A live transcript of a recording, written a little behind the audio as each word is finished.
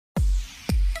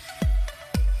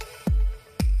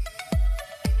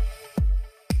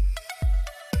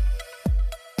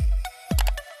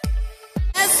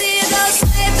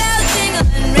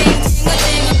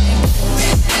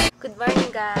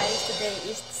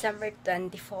is December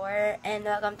 24 and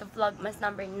welcome to Vlogmas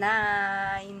number 9.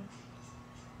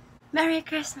 Merry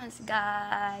Christmas,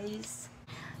 guys!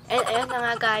 And ayun na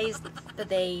nga, guys,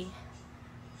 today.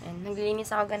 And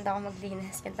naglinis ako, ganda ako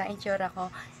maglinis. Ganda ang itsura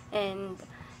ko. And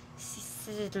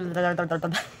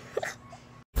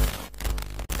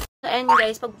and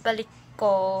guys, pagbalik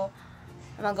ko,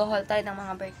 mag-haul tayo ng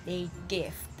mga birthday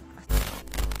gift.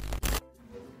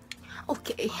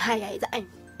 Okay, hi,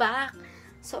 I'm back!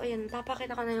 So, ayun,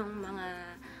 papakita ko na yung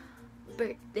mga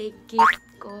birthday gift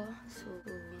ko. So,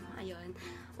 ayun.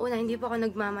 Una, hindi po ako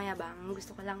nagmamayabang.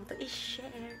 Gusto ko lang ito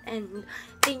i-share. And,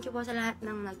 thank you po sa lahat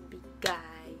ng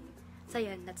nagbigay. So,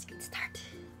 ayun, let's get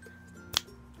started.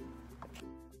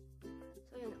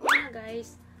 So, ayun. Una,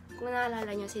 guys, kung naalala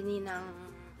nyo si Ninang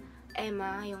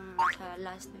Emma, yung sa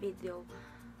last video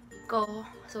ko.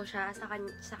 So, siya, sa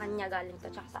kanya galing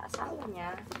to, tsaka sa asawa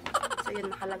niya. So,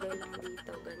 yun, nakalagay lang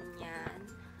dito, ganyan.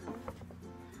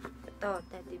 Ito,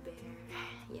 teddy bear.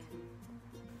 Yan.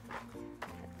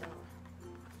 Ito.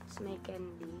 Tapos, may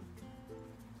candy.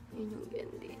 Yun yung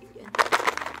candy. Yan.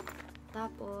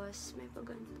 Tapos, may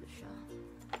paganto siya.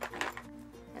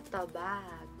 Ito,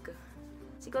 bag.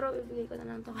 Siguro, ibigay ko na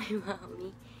lang to kay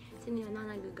mami. Kasi yun,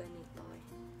 nagaganito eh.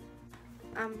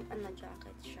 Ano,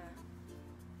 jacket siya.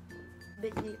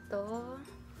 Bit dito,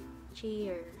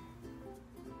 cheer.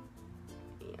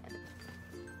 Ayan.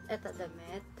 Ito,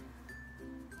 damit.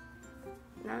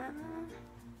 Na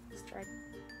stripe.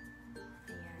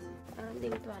 Ayan. Parang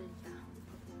ding tuwalya.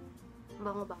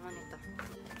 Bango-bango nito.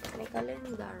 May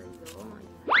kalendaryo.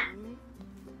 Ayan.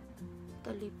 Ito,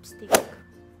 lipstick.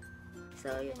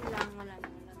 So, yun lang. Wala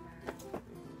nang laman.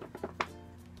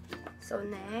 So,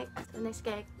 next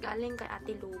kay galing kay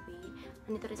Ate Louie.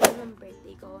 Nandito rin sa ng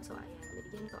birthday ko. So, ayan.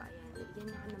 Binigyan ko, ayan. Binigyan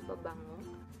niya ako ng babango.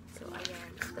 So, ayan.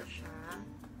 Ito siya.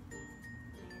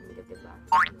 Ayan. Binigyan.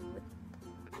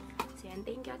 So, ayan.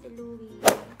 Thank you, Ate Louie.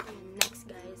 Ayan. Next,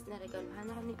 guys. Naregaluhan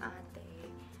ako ni Ate.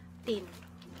 Tin.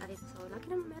 Ate, so,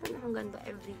 lagi naman meron akong ganito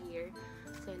every year.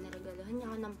 So, naregaluhan niya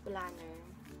ako ng planner.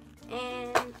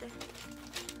 And,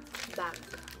 bag.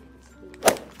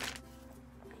 Ayan.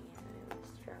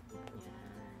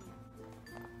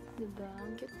 Diba?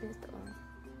 Ang cute nito.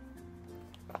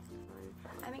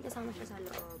 Ay, may kasama siya sa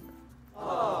loob.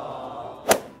 Aww.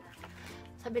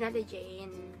 Sabi natin,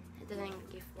 Jane, ito na yung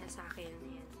gift niya sa akin.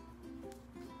 Ayan.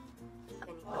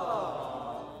 Ganito.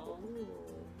 Oh. Ayan.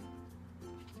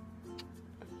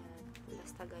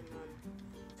 Basta ganun.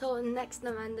 So, next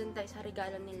naman, dun tayo sa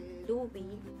regalo ni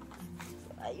Louie.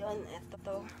 So, ayun, ito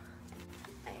to.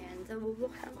 Ayan. So,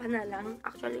 bubuksan ko na lang.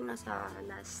 Actually, nasa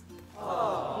last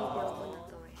video ko na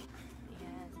to.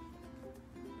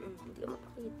 Hindi ko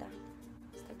mapakita.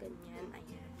 Basta ganyan.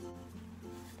 Ayan.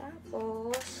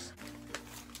 Tapos,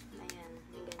 ayan.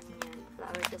 Ganyan.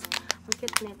 Flower. Tapos, ang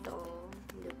cute nito.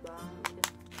 Diba?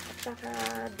 At saka,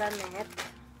 damit.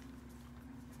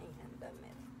 Ayan,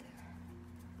 damit.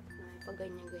 May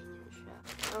paganyan-ganyan siya.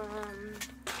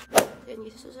 Yun,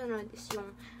 yung susunod is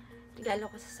yung regalo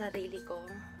ko sa sarili ko.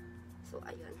 So,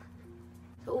 ayun.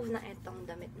 So, una itong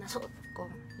damit na suot ko.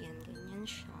 Yan, ganyan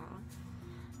siya.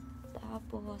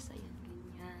 Tapos, ayan,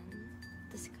 ganyan.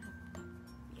 Tapos, crop top.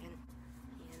 Ayan.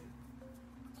 Ayan.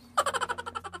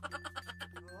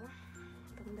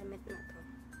 Itong damit na to.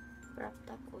 Crop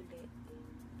top ulit.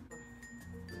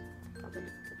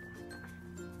 Kabalik ko ito.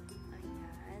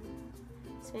 Ayan.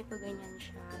 Tapos, may paganyan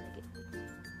siya.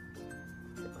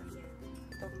 So, ayan.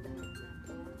 Itong damit na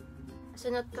to.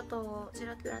 Sinot ko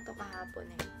na to kahapon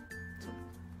eh. So,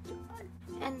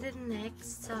 and then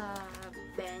next, sa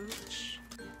bench.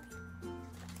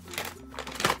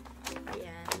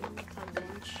 Ayan,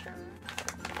 naka-bench siya.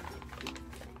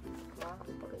 Wow,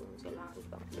 pagayon sila.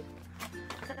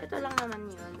 So, ito lang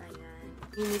naman yun. Ayan.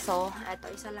 Miniso.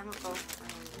 Ito, isa lang to.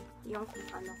 Ayan. Yung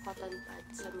cotton pad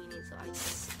sa Miniso.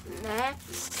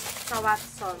 Next, sa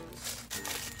Watsons.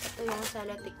 Ito yung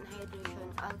Celetic na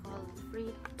Hydration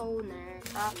Alcohol-Free Toner.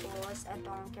 Tapos,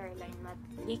 itong Caroline Matte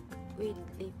Liquid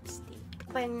Lipstick.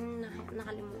 Pa yung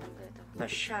nakalimutan ko ito. Ito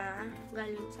siya.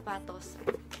 Galing sapatos.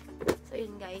 So,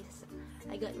 yun guys.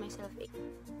 I got myself a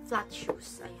flat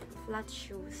shoes. Ayan, flat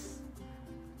shoes.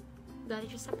 Galing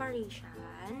siya sa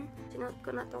Parisian. Sinuot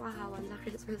ko na ito kahawan sa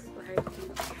Christmas party.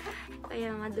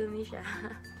 Kaya madumi siya.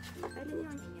 Pwede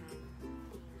naman yan. Ayan.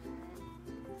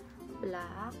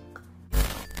 Black.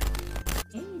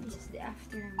 Hey, this is the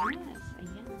aftermath.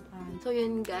 Ayan. So,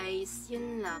 yun guys.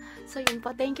 Yun lang. So, yun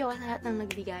po. Thank you sa lahat ng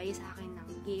nagbigay sa akin ng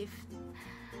gift.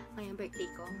 Ngayong birthday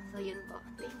ko. So, yun po.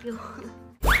 Thank you.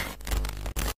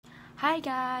 Hi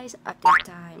guys! Update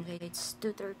time. It's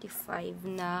 2:35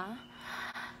 na.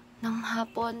 ng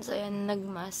hapon. So, ayan,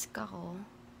 nagmask ako.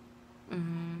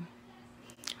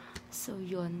 So,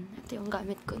 yun. Ito yung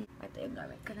gamit ko. Ito yung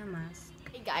gamit ko na mask.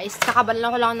 Hey guys,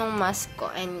 kakabalan ko lang ng mask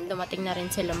ko and dumating na rin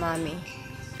sila mami.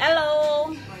 Hello!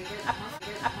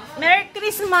 Merry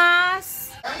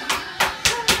Christmas!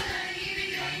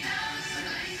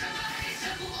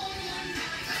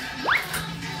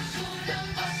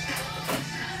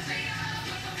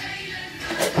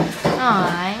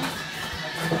 Ay.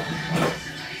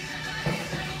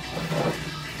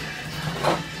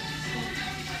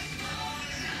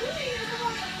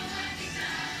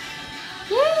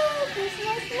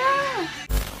 Christmas na!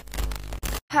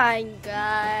 Hi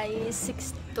guys!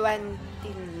 6:20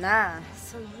 na.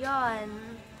 So, yun.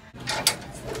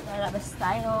 Lalabas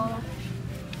tayo.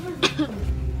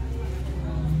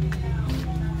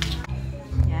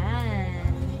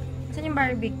 Yan. Saan yung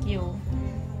barbecue?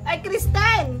 Ay,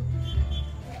 Kristen!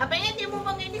 Apa yan, di mo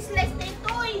bang in-slice na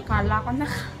ito eh? Kala ko na.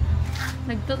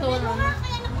 Nagtutulong. Ano nga,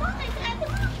 kaya naman, kaya ate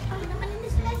mo. Ano naman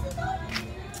in-slice ito?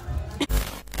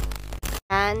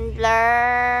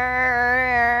 Handler.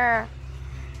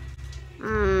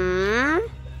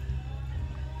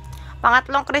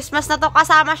 Pangatlong Christmas na to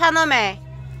kasama siya no, me?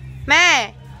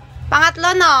 Me?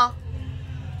 Pangatlo, no?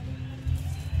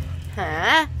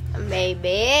 Ha?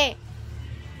 Baby?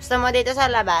 Gusto mo dito sa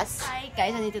labas? Hi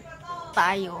guys, nandito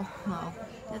tayo. Wow.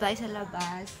 Dito tayo sa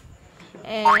labas.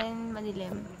 And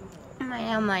madilim.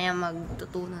 Maya-maya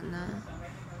magtutunan na.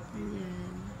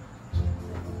 Ayan.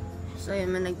 So,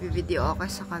 yun, may nagbi-video ako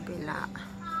sa kabila.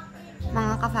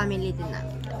 Mga ka-family din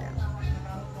namin.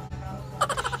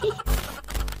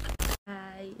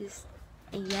 Guys,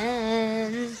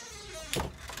 ayan.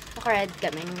 Naka-red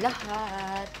kaming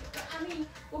lahat.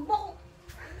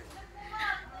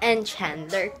 And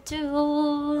Chandler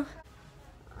too.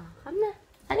 Come na.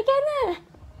 Halika na.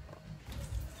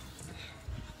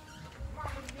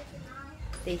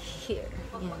 Stay here.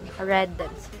 Ayan, naka-red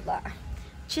din sila.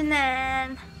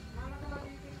 Chinan!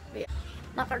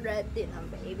 Naka-red din ang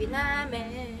baby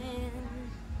namin.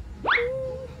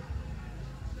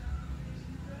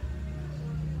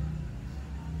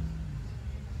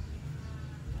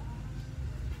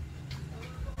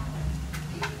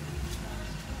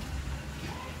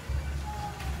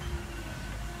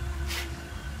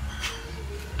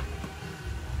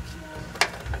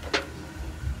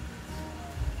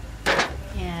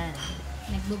 Yan.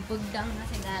 Nagbubugdang na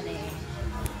si Dali.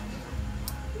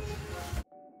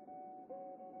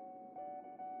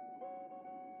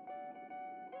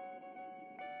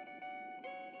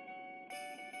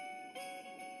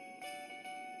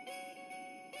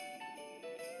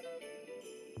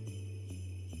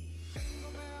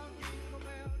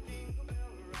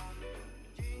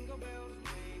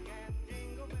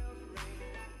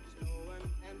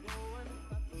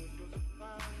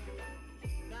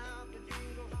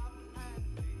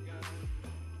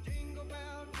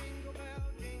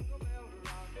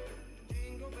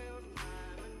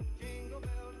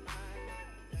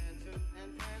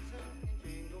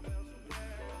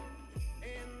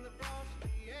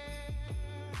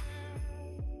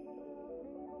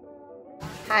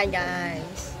 Hi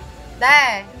guys!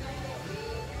 Dahil!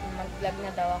 Mag-vlog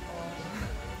na daw ako.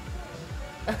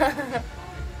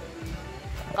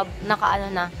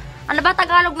 Naka-ano na. Ano ba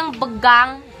Tagalog ng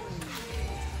bagang?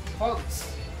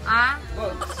 Bogs. Ah?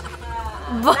 Bogs.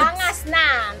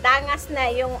 Dangas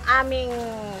na yung aming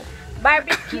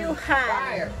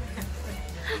barbecuehan.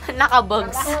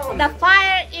 Naka-bugs. The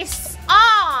fire is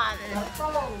on!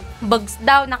 Bugs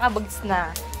daw, naka-bugs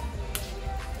na.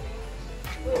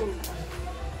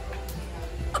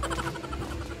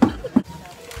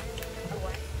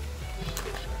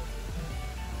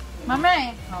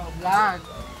 Mami! Oh, vlog.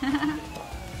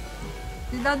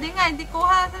 Si Daddy nga, hindi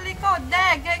kuha sa likod.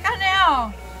 Deg, gaya ka na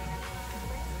yun.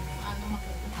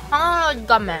 Nanonood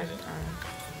kami.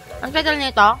 Ang title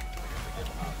nito?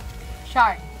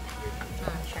 Shark.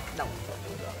 Shark daw.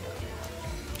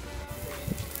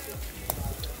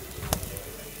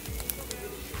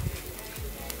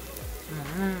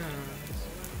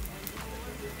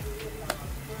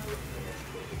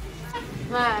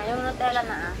 Yung Nutella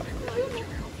na ah.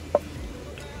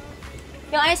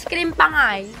 Yung ice cream pa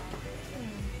nga eh.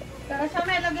 Pero siya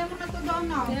may lagyan mo na ito doon,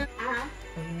 no?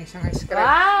 May isang ice cream.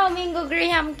 Wow! Mango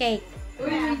Graham cake.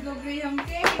 Uy, may Graham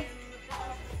cake.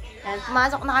 Yan,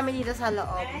 pumasok na kami dito sa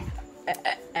loob.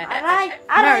 Aray!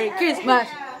 Merry Christmas!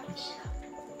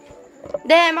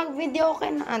 De, mag-video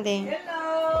okay na, ate.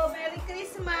 Hello! Merry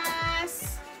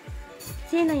Christmas!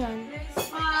 Sino yan?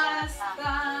 Christmas!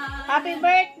 Happy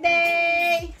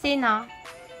birthday! Sino?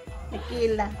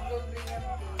 Tequila.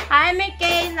 Hi,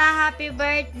 Michaela! Happy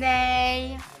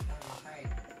birthday!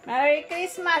 Merry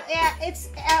Christmas. Yeah, it's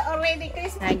already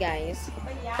Christmas. Hi guys.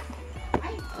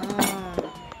 Ay.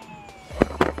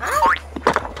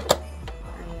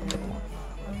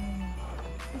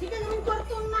 Hindi ka naman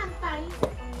kwartong mantay.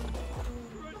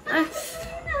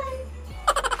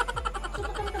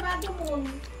 Sukat ang tabado mo.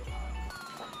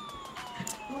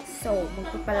 So,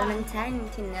 magpapalaman tayo ng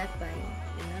tinapay.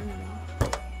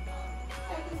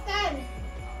 Pakistan.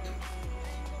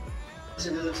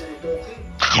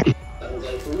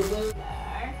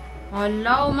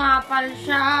 Hala, umapal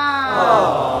siya.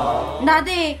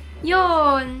 Daddy,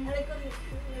 yun.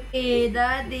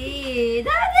 Daddy.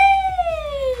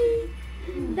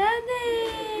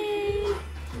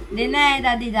 Dinay,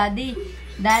 daddy.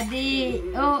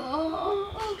 Oh.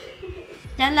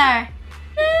 Chandler.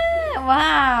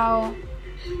 Wow.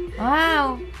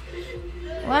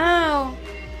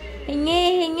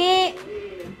 Hingi.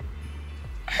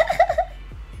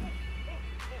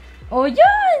 Oh,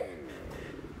 yun.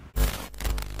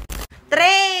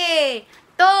 3,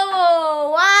 2,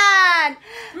 1.